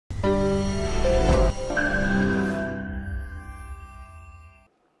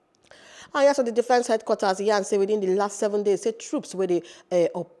And yes, at the defense headquarters, Yan say within the last 7 days, say troops where they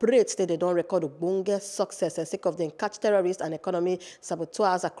operate, they don't record a bonga success and sake of them catch terrorists and economy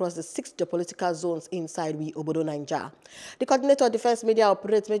saboteurs across the 6 geopolitical zones inside we Obodo Niger. The coordinator of defense media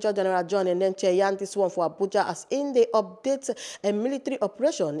operates Major General John and then Yan this one for Abuja as in they update a military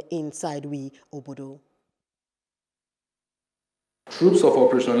operation inside we Obodo. Troops of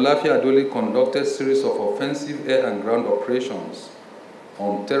Operation Lafia Adoli conducted a series of offensive air and ground operations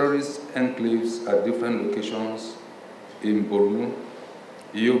on terrorist enclaves at different locations in Borno,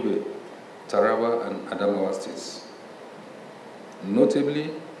 Yobe, Taraba, and Adamawa states. Notably,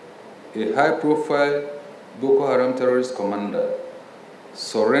 a high-profile Boko Haram terrorist commander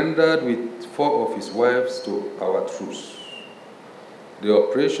surrendered with 4 of his wives to our troops. The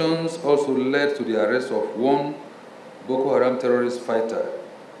operations also led to the arrest of 1 Boko Haram terrorist fighter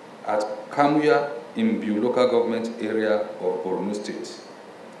at Kamuya in Biu local government area of Borno State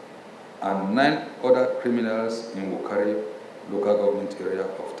and 9 other criminals in Wukari local government area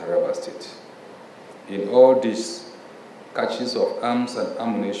of Taraba State. In all this, caches of arms and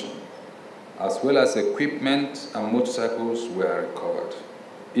ammunition, as well as equipment and motorcycles were recovered.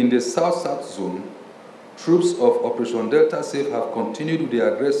 In the South-South zone, troops of Operation Delta Safe have continued with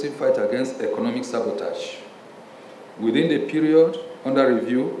the aggressive fight against economic sabotage. Within the period under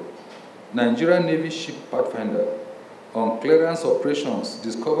review, Nigerian Navy ship Pathfinder on clearance operations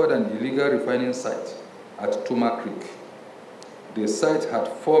discovered an illegal refining site at Tuma Creek. The site had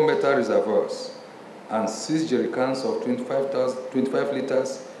 4 metal reservoirs and 6 jerrycans of 25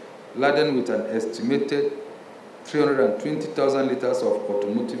 liters laden with an estimated 320,000 liters of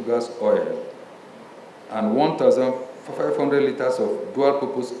automotive gas oil and 1,500 liters of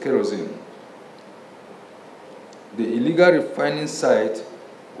dual-purpose kerosene. The illegal refining site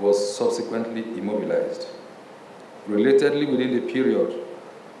was subsequently immobilized. Relatedly, within the period,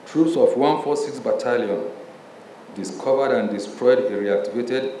 troops of 146 Battalion discovered and destroyed a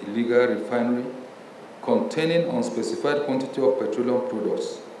reactivated illegal refinery containing unspecified quantity of petroleum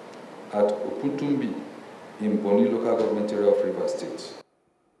products at Oputumbi in Boni local government area of Rivers State.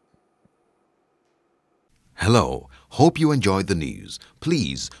 Hello, hope you enjoyed the news.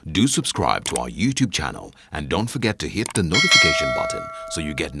 Please do subscribe to our YouTube channel and don't forget to hit the notification button so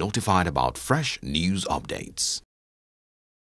you get notified about fresh news updates.